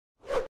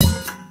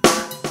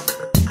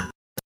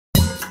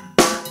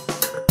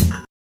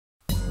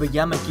The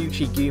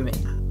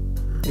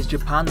Yamaguchi-gumi is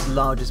Japan's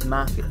largest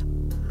mafia.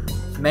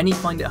 Many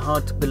find it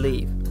hard to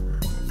believe,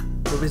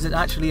 but this is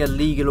actually a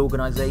legal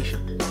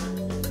organisation.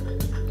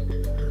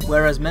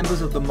 Whereas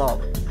members of the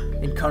mob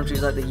in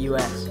countries like the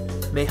US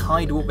may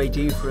hide what they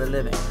do for a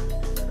living,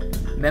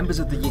 members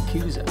of the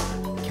Yakuza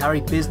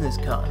carry business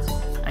cards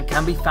and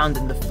can be found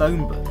in the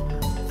phone book.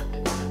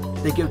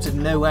 They go to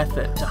no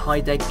effort to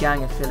hide their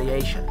gang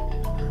affiliation.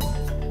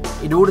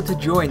 In order to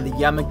join the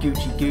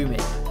Yamaguchi-gumi,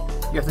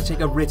 you have to take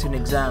a written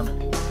exam,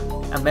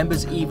 and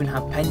members even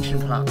have pension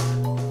plans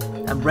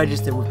and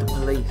register with the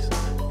police.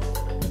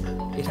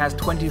 It has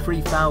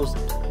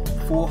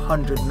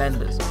 23,400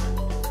 members.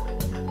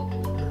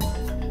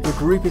 The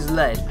group is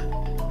led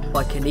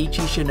by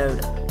Kenichi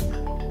Shinoda.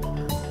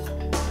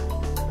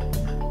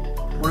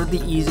 One of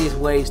the easiest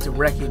ways to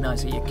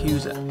recognise a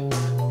Yakuza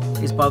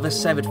is by the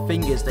severed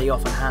fingers they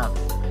often have.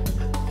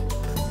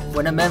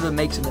 When a member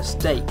makes a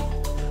mistake,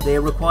 they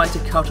are required to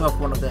cut off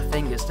one of their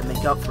fingers to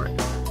make up for it.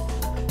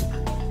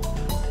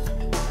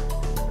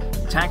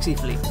 Taxi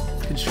fleets,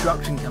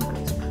 construction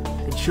companies,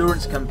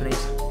 insurance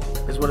companies,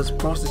 as well as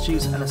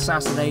prostitutes and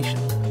assassination,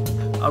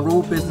 are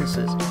all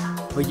businesses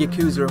where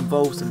Yakuza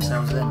involves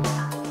themselves in.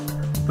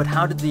 But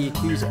how did the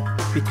Yakuza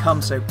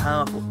become so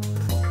powerful?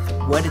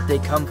 Where did they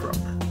come from?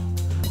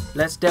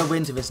 Let's delve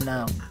into this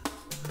now.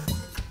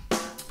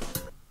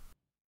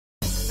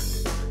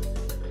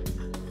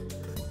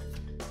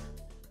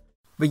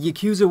 The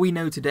Yakuza we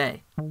know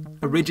today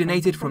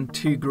originated from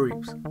two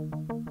groups: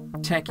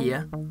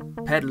 Tekiya,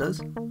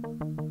 peddlers,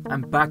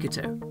 and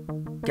Bakuto,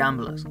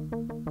 gamblers.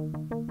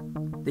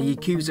 The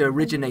Yakuza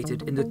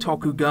originated in the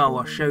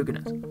Tokugawa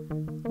shogunate,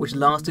 which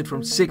lasted from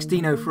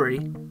 1603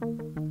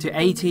 to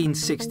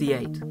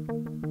 1868.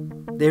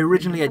 They were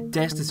originally a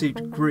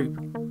destitute group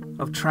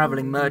of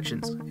travelling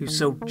merchants who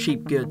sold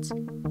cheap goods.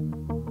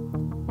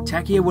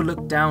 Tekiya were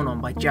looked down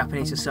on by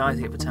Japanese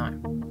society at the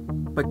time,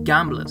 but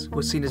gamblers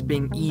were seen as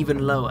being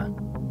even lower.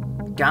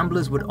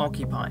 Gamblers would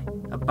occupy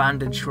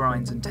abandoned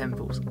shrines and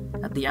temples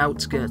at the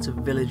outskirts of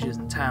villages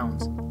and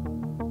towns.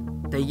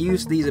 They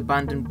used these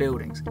abandoned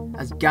buildings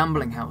as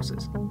gambling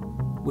houses,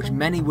 which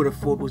many would have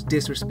thought was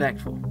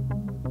disrespectful.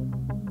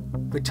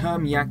 The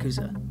term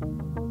Yakuza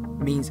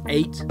means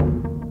 8,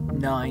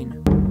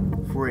 9,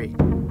 3.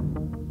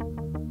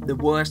 The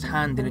worst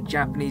hand in a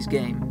Japanese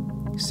game,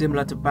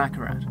 similar to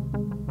Baccarat.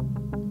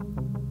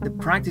 The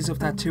practice of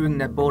tattooing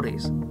their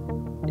bodies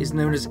is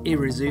known as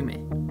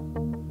irizumi.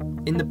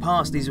 In the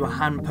past, these were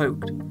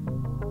hand-poked,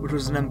 which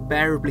was an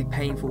unbearably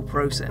painful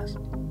process.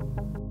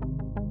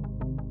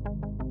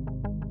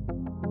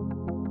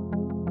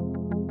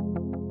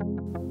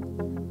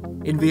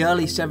 In the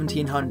early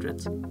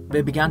 1700s,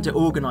 they began to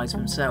organise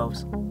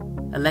themselves,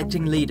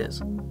 electing leaders.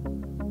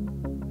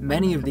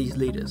 Many of these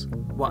leaders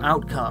were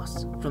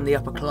outcasts from the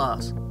upper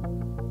class.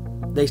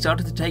 They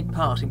started to take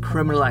part in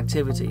criminal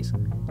activities,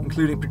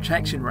 including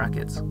protection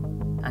rackets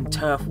and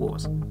turf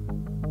wars.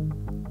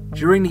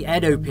 During the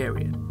Edo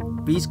period,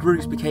 these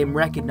groups became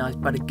recognised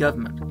by the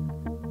government,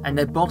 and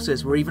their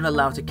bosses were even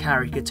allowed to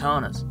carry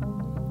katanas,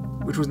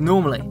 which was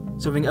normally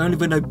something only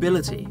the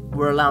nobility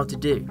were allowed to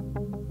do.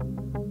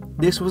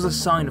 This was a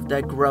sign of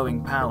their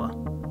growing power.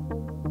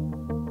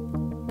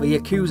 The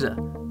Yakuza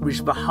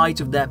reached the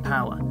height of their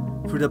power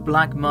through the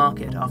black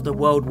market after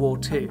World War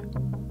II.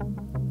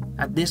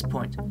 At this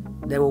point,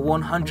 there were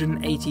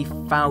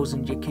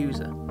 180,000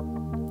 Yakuza.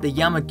 The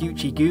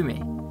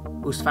Yamaguchi-gumi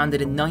was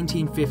founded in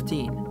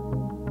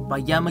 1915 by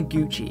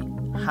Yamaguchi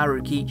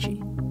Harukichi,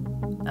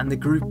 and the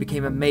group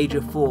became a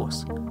major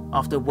force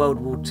after World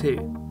War II,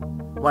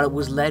 while it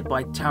was led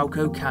by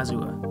Taoko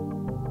Kazuo.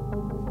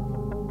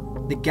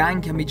 The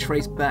gang can be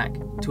traced back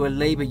to a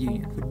labour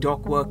union for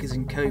dock workers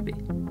in Kobe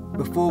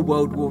before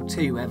World War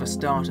II ever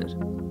started.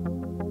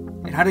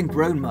 It hadn't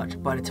grown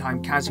much by the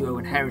time Kazuo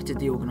inherited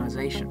the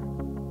organisation.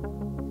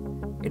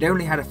 It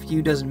only had a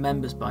few dozen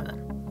members by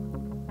then.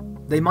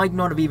 They might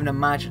not have even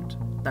imagined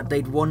that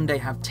they'd one day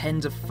have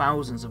tens of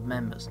thousands of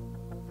members.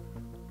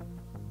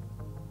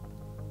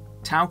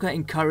 Taoko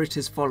encouraged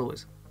his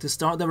followers to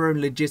start their own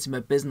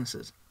legitimate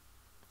businesses,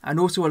 and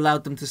also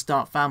allowed them to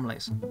start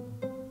families.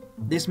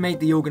 This made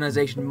the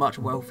organisation much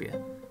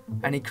wealthier,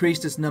 and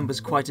increased its numbers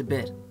quite a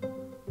bit,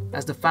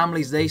 as the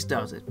families they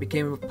started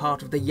became a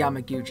part of the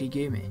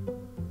Yamaguchi-gumi.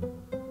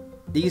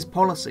 These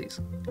policies,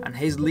 and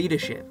his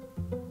leadership,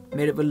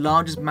 made it the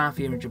largest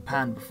mafia in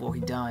Japan before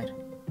he died.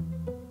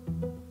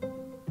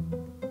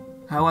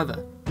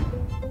 However,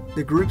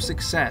 the group's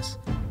success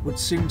would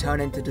soon turn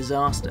into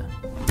disaster.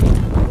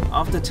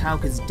 After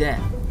Taoka's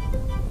death,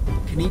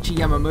 Kenichi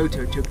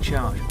Yamamoto took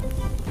charge,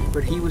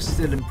 but he was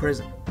still in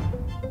prison,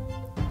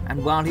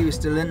 and while he was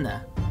still in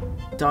there,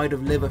 died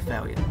of liver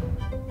failure.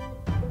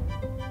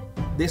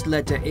 This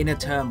led to inner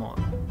turmoil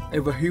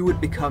over who would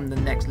become the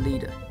next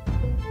leader,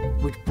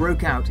 which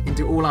broke out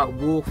into all-out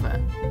warfare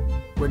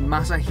when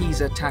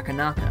Masahisa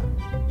Takanaka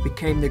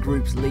became the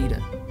group's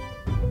leader.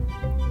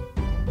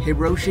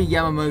 Hiroshi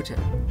Yamamoto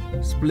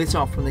split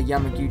off from the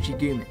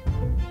Yamaguchi-gumi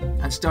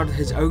and started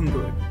his own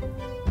group,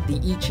 the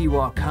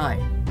Ichiwa Kai,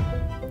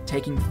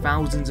 taking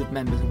thousands of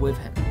members with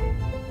him.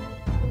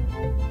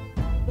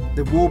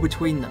 The war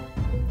between them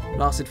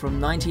lasted from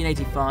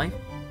 1985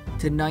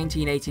 to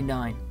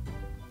 1989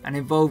 and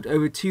involved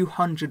over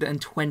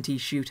 220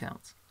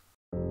 shootouts.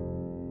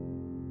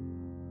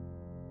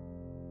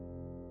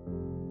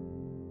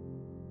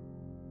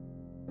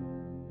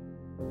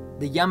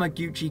 The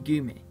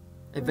Yamaguchi-gumi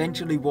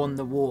eventually won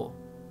the war,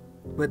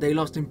 but they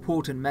lost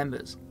important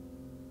members,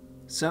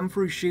 some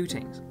through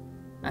shootings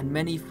and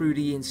many through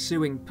the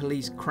ensuing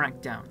police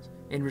crackdowns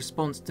in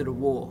response to the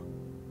war.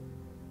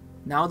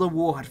 Now the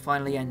war had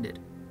finally ended,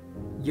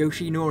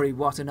 Yoshinori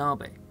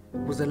Watanabe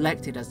was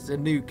elected as the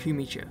new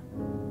Kumicho.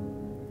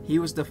 He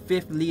was the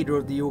 5th leader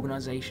of the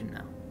organization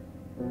now.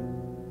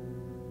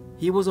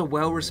 He was a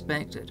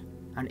well-respected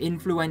and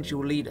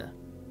influential leader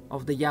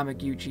of the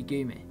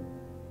Yamaguchi-gumi.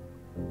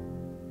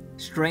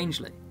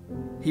 Strangely,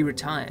 he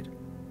retired,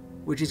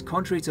 which is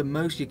contrary to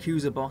most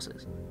Yakuza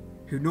bosses,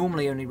 who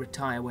normally only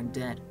retire when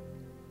dead.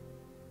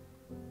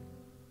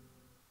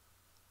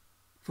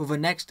 For the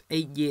next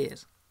 8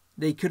 years,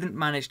 they couldn't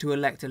manage to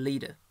elect a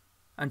leader,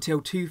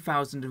 until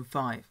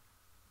 2005,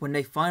 when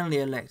they finally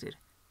elected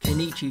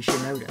Kenichi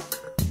Shinoda.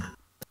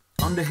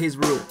 Under his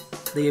rule,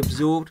 they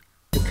absorbed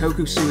the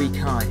Kokusui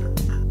Kai,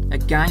 a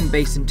gang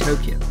based in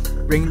Tokyo,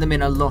 bringing them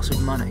in a lot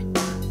of money.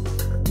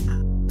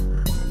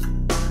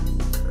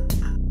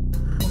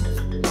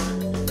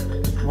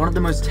 One of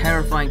the most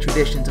terrifying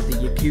traditions of the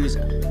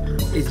Yakuza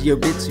is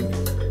Yobitsumi.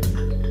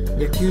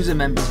 Yakuza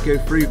members go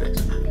through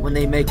this when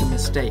they make a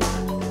mistake.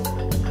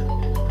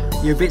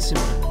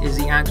 Yobitsumi is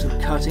the act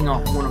of cutting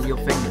off one of your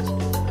fingers,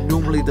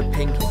 normally the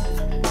pinky.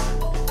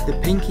 The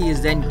pinky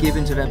is then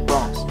given to their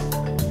boss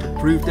to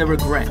prove their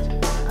regret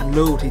and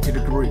loyalty to the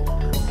group.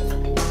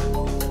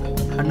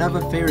 Another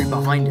theory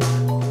behind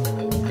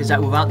it is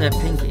that without their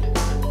pinky,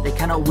 they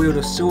cannot wield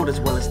a sword as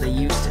well as they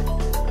used to,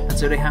 and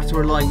so they have to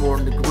rely more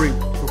on the group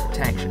for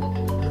protection.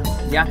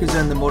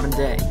 Yakuza in the modern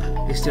day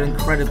is still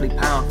incredibly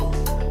powerful,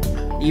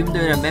 even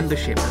though their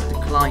membership has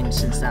declined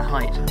since their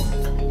height.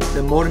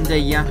 The modern day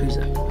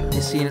Yakuza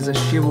is seen as a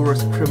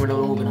chivalrous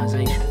criminal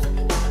organization.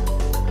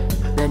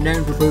 They're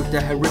known for both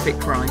their horrific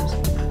crimes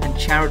and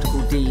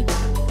charitable deeds.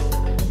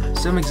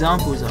 Some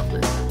examples of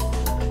this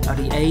are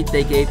the aid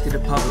they gave to the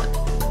public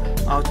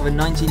after the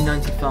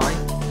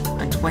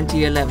 1995 and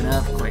 2011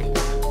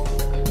 earthquakes.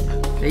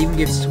 They even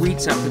give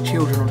sweets out to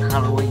children on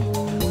Halloween.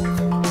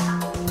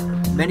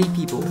 Many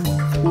people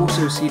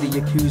also see the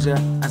Yakuza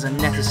as a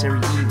necessary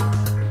evil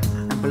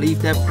and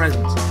believe their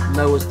presence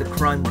lowers the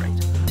crime rate.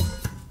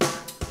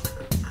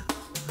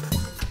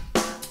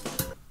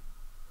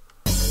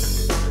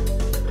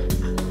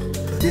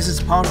 This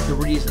is part of the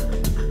reason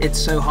it's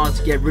so hard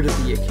to get rid of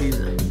the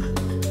Yakuza.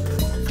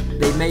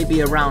 They may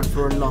be around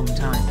for a long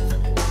time.